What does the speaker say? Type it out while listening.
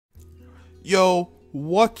Yo,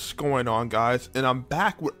 what's going on, guys? And I'm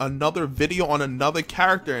back with another video on another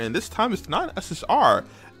character, and this time it's not an SSR,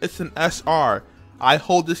 it's an SR. I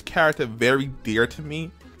hold this character very dear to me,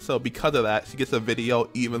 so because of that, she gets a video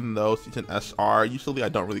even though she's an SR. Usually I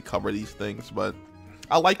don't really cover these things, but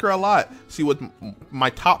I like her a lot. She was my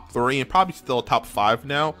top 3 and probably still top 5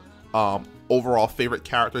 now. Overall favorite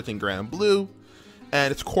characters in Grand Blue,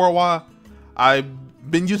 and it's Korwa. I've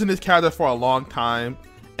been using this character for a long time,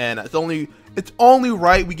 and it's only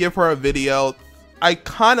right we give her a video. I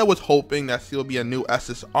kind of was hoping that she'll be a new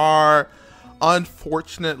SSR.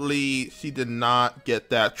 Unfortunately, she did not get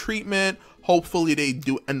that treatment. Hopefully they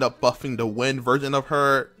do end up buffing the Wind version of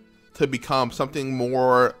her to become something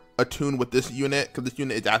more attuned with this unit, because this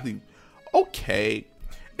unit is actually okay.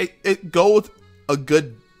 It goes a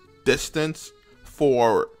good distance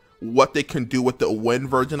for what they can do with the Wind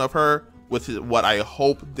version of her, which is what I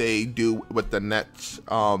hope they do with the next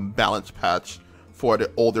balance patch for the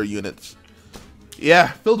older units.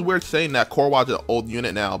 Yeah, feels weird saying that Korwa's an old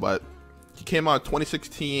unit now, but he came out in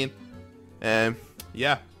 2016, and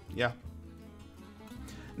yeah.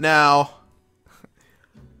 Now,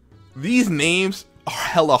 these names are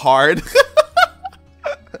hella hard.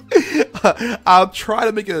 I'll try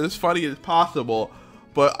to make it as funny as possible,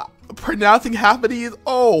 but pronouncing half of these,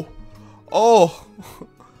 oh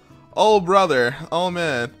brother, oh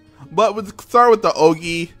man. But we'll start with the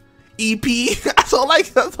Ogi EP. That's all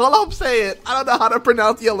I'm saying. I don't know how to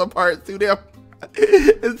pronounce the other part. Too damn,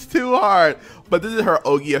 it's too hard. But this is her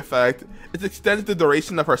Ogi effect. It extends the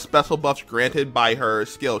duration of her special buffs granted by her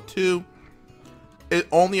skill 2. It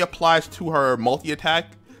only applies to her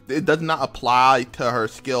multi-attack. It does not apply to her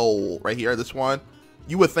skill right here, this one.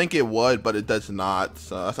 You would think it would, but it does not,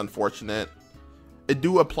 so that's unfortunate. It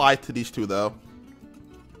do apply to these two though.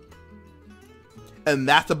 And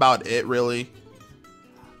that's about it, really.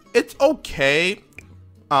 It's okay.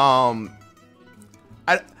 The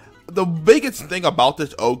biggest thing about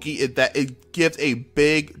this Ogi is that it gives a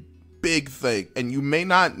big thing, and it may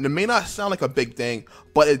not sound like a big thing,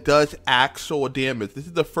 but it does actual damage. This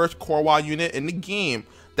is the first Korwa unit in the game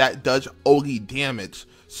that does Ogi damage.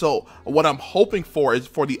 So what I'm hoping for is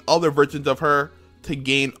for the other versions of her to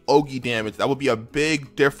gain Ogi damage. That would be a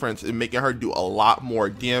big difference in making her do a lot more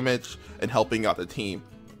damage and helping out the team.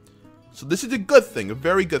 So this is a good thing, a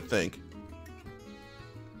very good thing.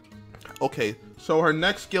 Okay, so her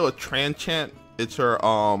next skill is Tranchant. It's her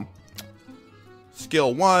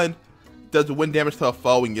skill 1. Does wind damage to a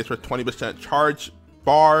foe and gives her 20% charge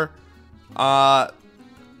bar.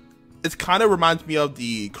 It kind of reminds me of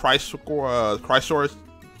the Chrysaor's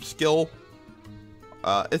skill.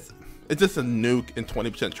 It's just a nuke and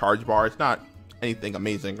 20% charge bar. It's not anything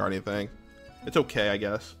amazing or anything. It's okay, I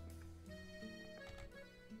guess.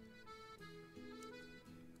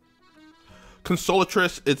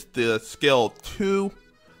 Consolatrix, it's the skill 2.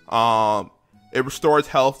 It restores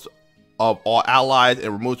health of all allies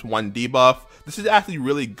and removes 1 debuff. This is actually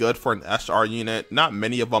really good for an SR unit. Not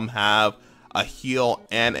many of them have a heal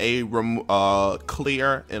and a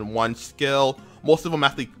clear in one skill. Most of them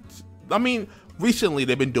actually, I mean, recently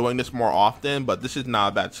they've been doing this more often, but this is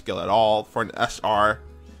not a bad skill at all for an SR.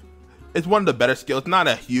 It's one of the better skills. Not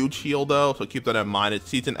a huge heal though, so keep that in mind.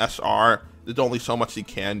 She's an SR. There's only so much she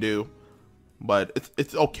can do, but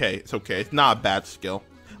it's okay. It's okay. It's not a bad skill.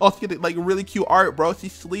 Oh, let's get it, like really cute art, bro.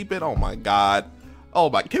 She's sleeping. Oh my god. Oh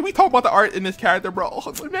my. Can we talk about the art in this character, bro?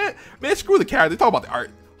 Oh, man, screw the character. Talk about the art.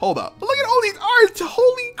 Hold up. Look at all these arts.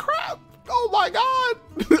 Holy crap. Oh my god.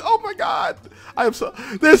 Oh my god.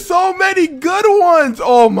 There's so many good ones.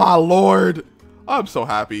 Oh my lord. I'm so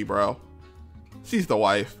happy, bro. She's the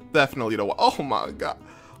wife. Definitely the wife. Oh my god.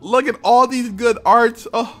 Look at all these good arts.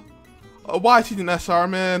 Oh, why is she an SR,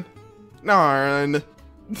 man? Darn.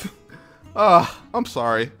 I'm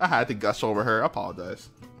sorry. I had to gush over her. I apologize.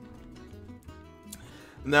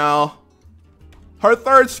 Now, her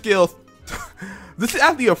third skill. This is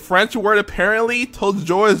actually a French word, apparently.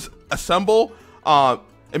 Toujours assemble.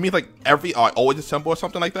 It means like always assemble or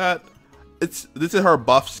something like that. This is her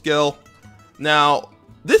buff skill. Now,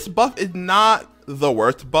 this buff is not the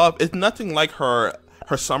worst buff. It's nothing like her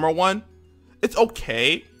summer one. It's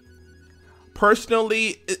okay.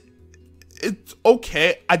 Personally, it's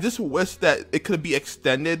okay. I just wish that it could be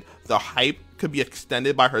extended. The hype could be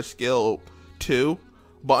extended by her skill 2,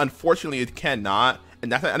 but unfortunately it cannot.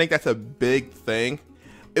 And I think that's a big thing.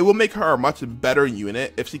 It will make her a much better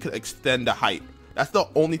unit if she could extend the hype. That's the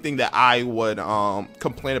only thing that I would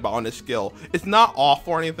complain about on this skill. It's not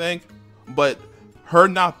awful or anything, but her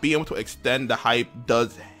not being able to extend the hype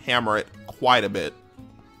does hammer it quite a bit.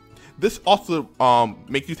 This also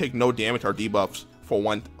makes you take no damage or debuffs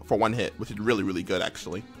for one hit, which is really good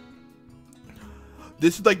actually.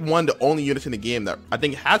 This is like one of the only units in the game that I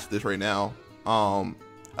think has this right now.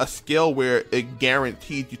 A skill where it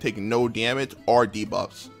guarantees you take no damage or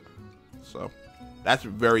debuffs. So that's a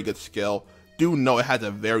very good skill. Do know it has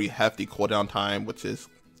a very hefty cooldown time, which is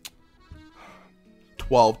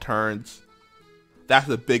 12 turns. That's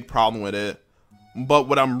a big problem with it. But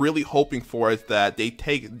what I'm really hoping for is that they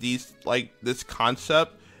take these, like, this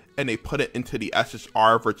concept and they put it into the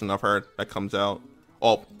SSR version of her that comes out.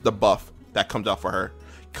 Oh, the buff that comes out for her.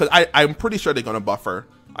 Because I'm pretty sure they're gonna buff her.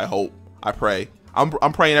 I hope. I pray. I'm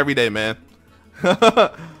praying every day, man.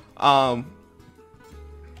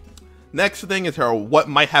 Next thing is her what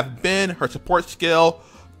might have been her support skill.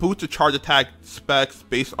 Boost the charge attack specs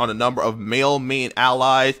based on the number of male main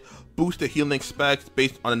allies. Boost the healing specs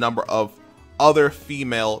based on the number of other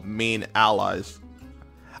female main allies.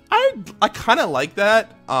 I kind of like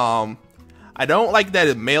that. I don't like that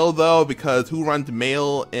it's male though, because who runs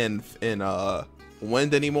male in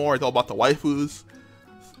Wind anymore? It's all about the waifus.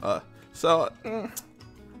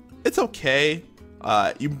 It's okay.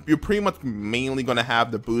 You're pretty much mainly gonna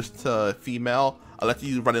have the boost to female unless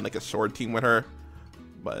you run in like a sword team with her,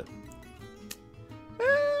 but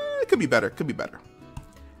it could be better. Could be better.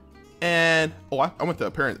 And I went to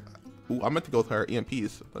apparent. I meant to go to her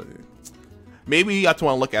EMPs. Maybe you have to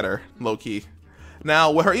want to look at her low key.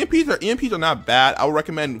 Now with her EMPs are not bad. I would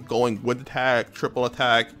recommend going wind attack, triple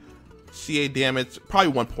attack, CA damage. Probably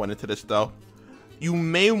 1 point into this though. You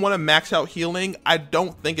may want to max out healing. I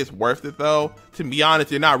don't think it's worth it though. To be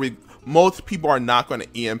honest, most people are not going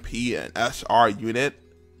to EMP an SR unit,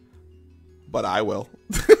 but I will.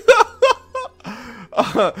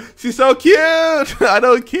 She's so cute. I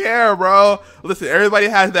don't care, bro. Listen, everybody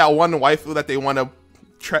has that one waifu that they want to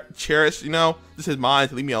cherish. You know, this is mine.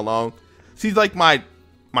 So leave me alone. She's like my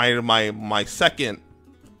second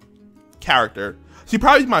character. She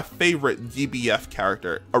probably is my favorite GBF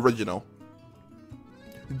character, original.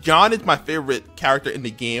 John is my favorite character in the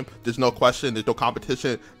game. There's no question. There's no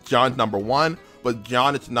competition. John's #1, but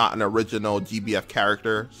John is not an original GBF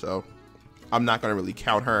character, so I'm not going to really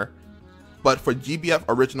count her. But for GBF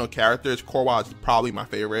original characters, Korwa is probably my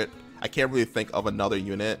favorite. I can't really think of another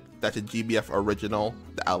unit that's a GBF original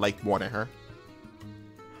that I like more than her.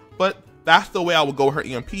 But that's the way I would go with her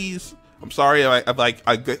EMPs. I'm sorry if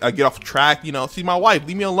I get off track. You know, she's my wife.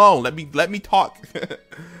 Leave me alone. Let me talk.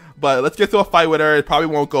 But let's get to a fight with her. It probably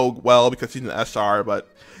won't go well because she's an SR, but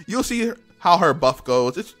you'll see how her buff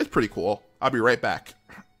goes. It's pretty cool. I'll be right back.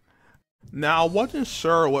 Now, I wasn't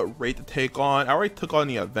sure what raid to take on. I already took on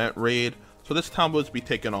the event raid, so this time we'll be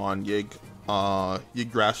taking on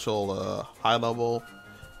Yggdrasil high level.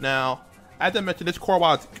 Now, as I mentioned, this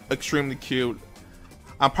Korwa is extremely cute.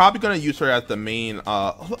 I'm probably going to use her as the main.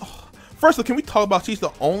 First, can we talk about she's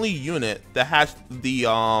the only unit that has the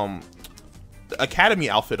Academy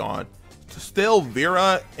outfit on. Still,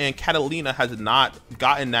 Vera and Catalina has not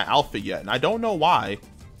gotten that outfit yet, and I don't know why.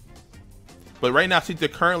 But right now, she's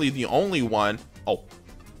currently the only one. Oh,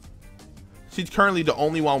 she's currently the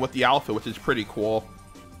only one with the outfit, which is pretty cool.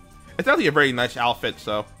 It's actually a very nice outfit,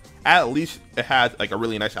 so at least it has like a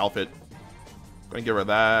really nice outfit. Gonna give her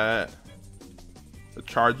that. The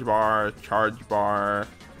charge bar.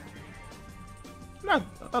 Nah,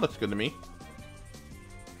 that looks good to me.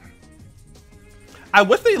 I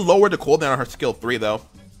wish they lowered the cooldown on her skill 3 though.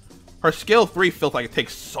 Her skill 3 feels like it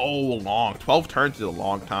takes so long. 12 turns is a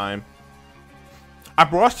long time. I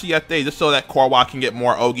brought Siete just so that Korwa can get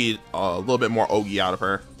more Ogi, a little bit more Ogi out of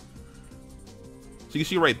her. So you can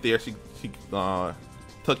see right there, she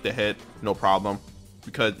took the hit, no problem,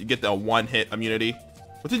 because you get the 1-hit immunity.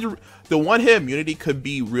 Which is, the 1-hit immunity could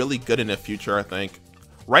be really good in the future, I think.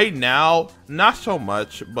 Right now, not so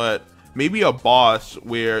much, but maybe a boss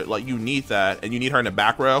where like you need that and you need her in the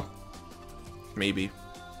back row. Maybe.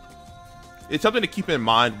 It's something to keep in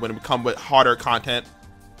mind when we come with harder content.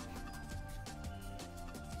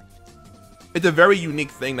 It's a very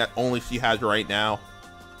unique thing that only she has right now.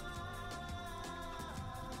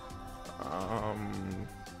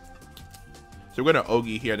 So we're gonna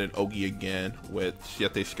Ogi here and then Ogi again with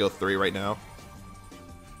Siete skill 3 right now.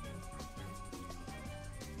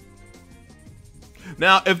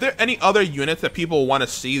 Now, if there are any other units that people want to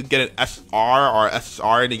see get an SR or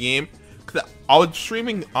SSR in the game, because I was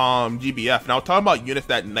streaming GBF and I was talking about units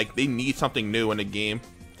that like they need something new in the game,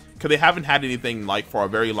 because they haven't had anything like for a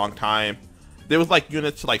very long time. There was like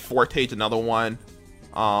units like Forte's another one.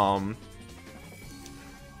 Arnett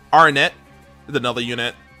is another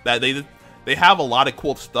unit that they have a lot of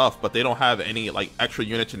cool stuff, but they don't have any like extra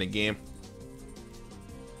units in the game.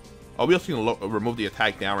 Oh, we also can remove the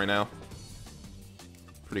attack down right now.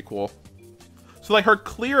 Pretty cool. So like her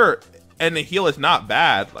clear and the heal is not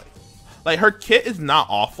bad. Like her kit is not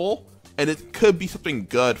awful, and it could be something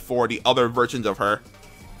good for the other versions of her.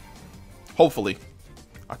 Hopefully.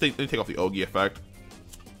 I think they take off the Ogi effect.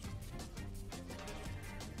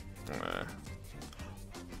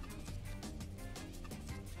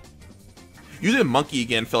 Using Monkey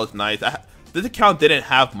again feels nice. This account didn't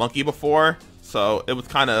have Monkey before, so it was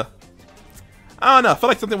kind of, I don't know, I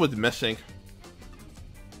felt like something was missing.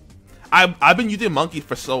 I've been using Monkey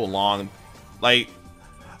for so long. Like,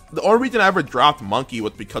 the only reason I ever dropped Monkey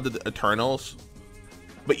was because of the Eternals.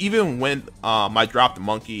 But even when I dropped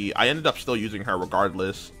Monkey, I ended up still using her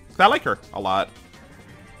regardless. Because I like her a lot.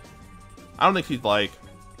 I don't think she's like...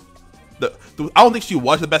 I don't think she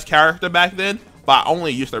was the best character back then, but I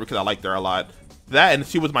only used her because I liked her a lot. That, and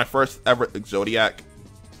she was my first ever Zodiac.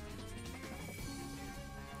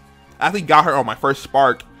 I actually got her on my first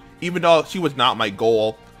Spark, even though she was not my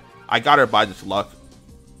goal. I got her by just luck.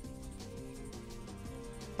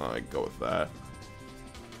 I go with that.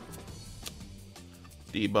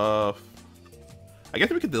 Debuff. I guess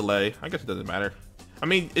we could delay. I guess it doesn't matter. I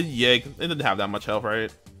mean, it's Yig. It doesn't have that much health,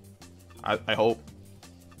 right? I hope.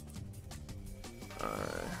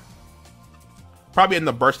 Probably end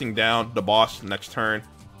up bursting down the boss next turn.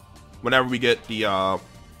 Whenever we get the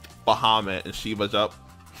Bahamut and Shiva's up.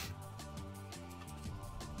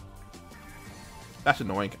 That's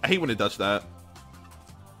annoying. I hate when it does that.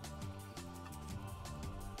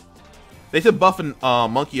 They should buff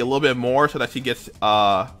Monkey a little bit more so that she gets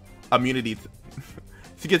immunity.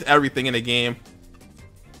 She gets everything in the game.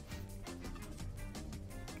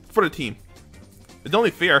 For the team. It's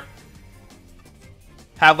only fair.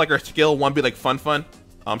 Have like her skill 1 be like fun,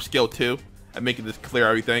 skill 2, and make it just clear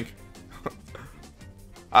everything.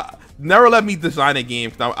 Never let me design a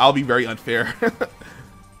game, because I'll be very unfair.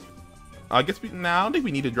 I guess I don't think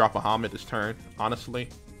we need to drop a Bahamut this turn, honestly.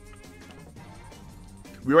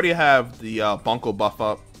 We already have the Bunko buff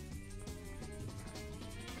up.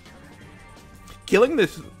 Killing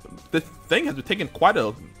this thing has been taking quite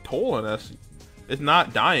a toll on us. It's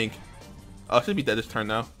not dying. It should be dead this turn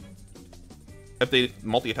though. If they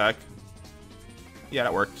multi-attack. Yeah,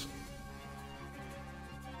 that works.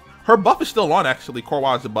 Her buff is still on, actually.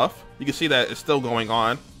 Korwa's buff. You can see that it's still going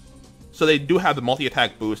on. So they do have the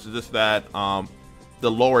multi-attack boost. It's just that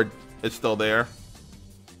the lower is still there.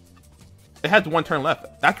 It has 1 turn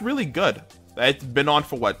left. That's really good. It's been on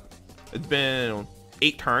for what? It's been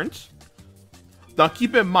 8 turns. Now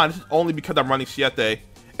keep in mind, this is only because I'm running Siete.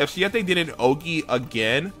 If Siete did an Ogi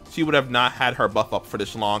again, she would have not had her buff up for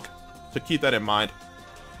this long. So keep that in mind.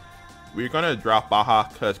 We're going to drop Baha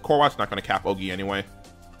because Korwa's not going to cap Ogi anyway.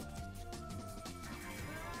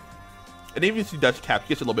 And even if she does cap, she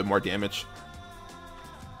gets a little bit more damage.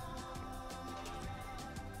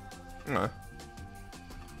 There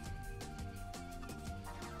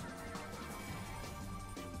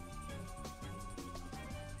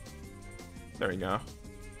we go.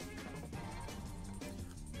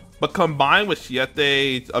 But combined with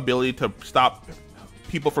Siete's ability to stop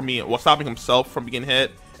people from being, well, stopping himself from being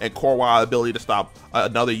hit, and Korwa's ability to stop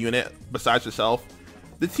another unit besides herself,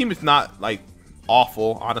 this team is not like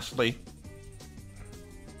awful, honestly.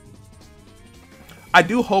 I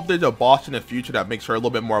do hope there's a boss in the future that makes her a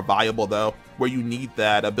little bit more viable though, where you need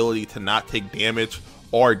that ability to not take damage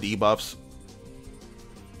or debuffs.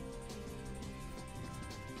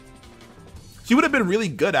 She would have been really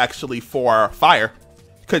good actually for fire,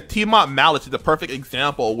 because Tiamat Malice is a perfect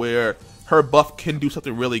example where her buff can do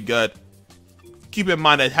something really good. Keep in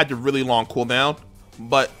mind that it had a really long cooldown,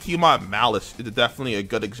 but Tiamat Malice is definitely a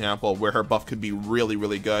good example where her buff could be really,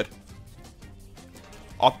 really good.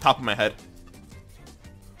 Off the top of my head.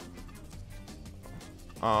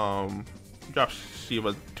 Drop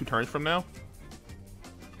Shiva 2 turns from now.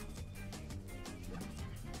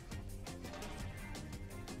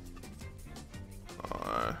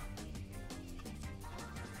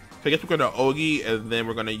 So I guess we're going to Ogi, and then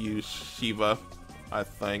we're going to use Shiva, I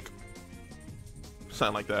think.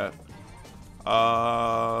 Something like that.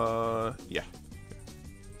 Yeah.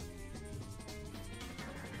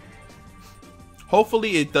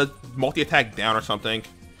 Hopefully it does multi-attack down or something.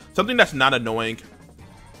 Something that's not annoying.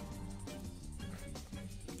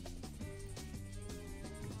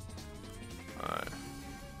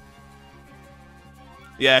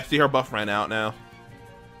 Yeah, I see her buff ran out now.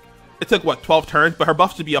 It took, what, 12 turns? But her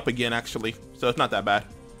buff should be up again, actually. So it's not that bad.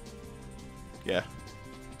 Yeah.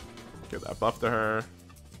 Give that buff to her.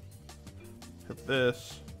 Hit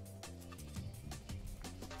this.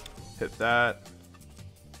 Hit that.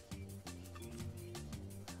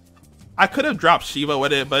 I could have dropped Shiva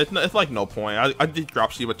with it, but it's like no point. I did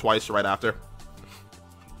drop Shiva twice right after.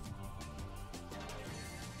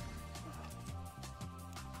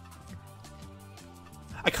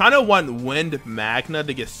 I kind of want Wind Magna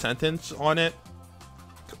to get Sentence on it.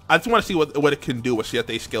 I just want to see what it can do with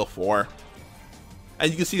CFA skill 4.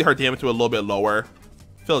 And you can see her damage to a little bit lower.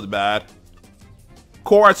 Feels bad.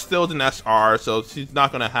 Korwa still is an SR, so she's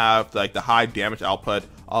not going to have like the high damage output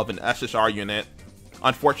of an SSR unit.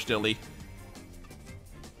 Unfortunately.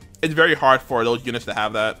 It's very hard for those units to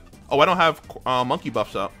have that. Oh, I don't have monkey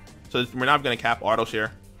buffs up. So we're not going to cap autos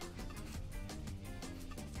here.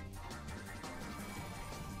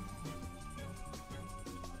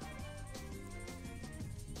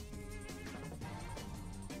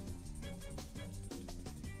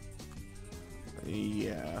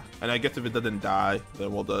 Yeah, and I guess if it doesn't die,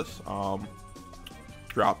 then we'll just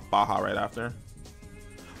drop Baja right after.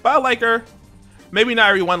 But I like her. Maybe not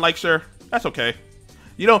everyone likes her. That's okay.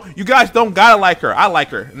 You know, you guys don't gotta like her. I like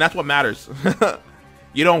her, and that's what matters.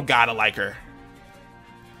 You don't gotta like her.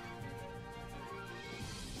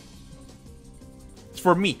 It's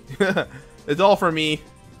for me. It's all for me.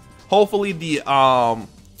 Hopefully the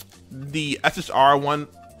SSR one,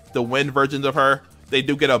 the Wind versions of her, they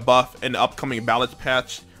do get a buff in the upcoming balance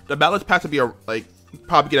patch. The balance patch will be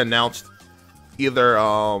probably get announced either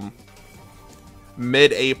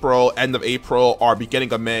mid-April, end of April, or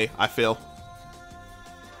beginning of May. I feel.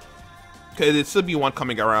 Okay, there should be one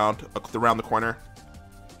coming around the corner.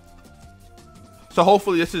 So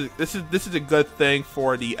hopefully this is a good thing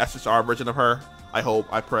for the SSR version of her. I hope.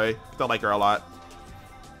 I pray. I like her a lot.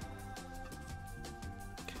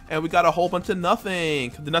 And we got a whole bunch of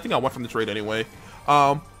nothing. The nothing I want from the trade anyway.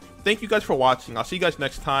 Thank you guys for watching. I'll see you guys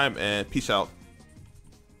next time, and peace out.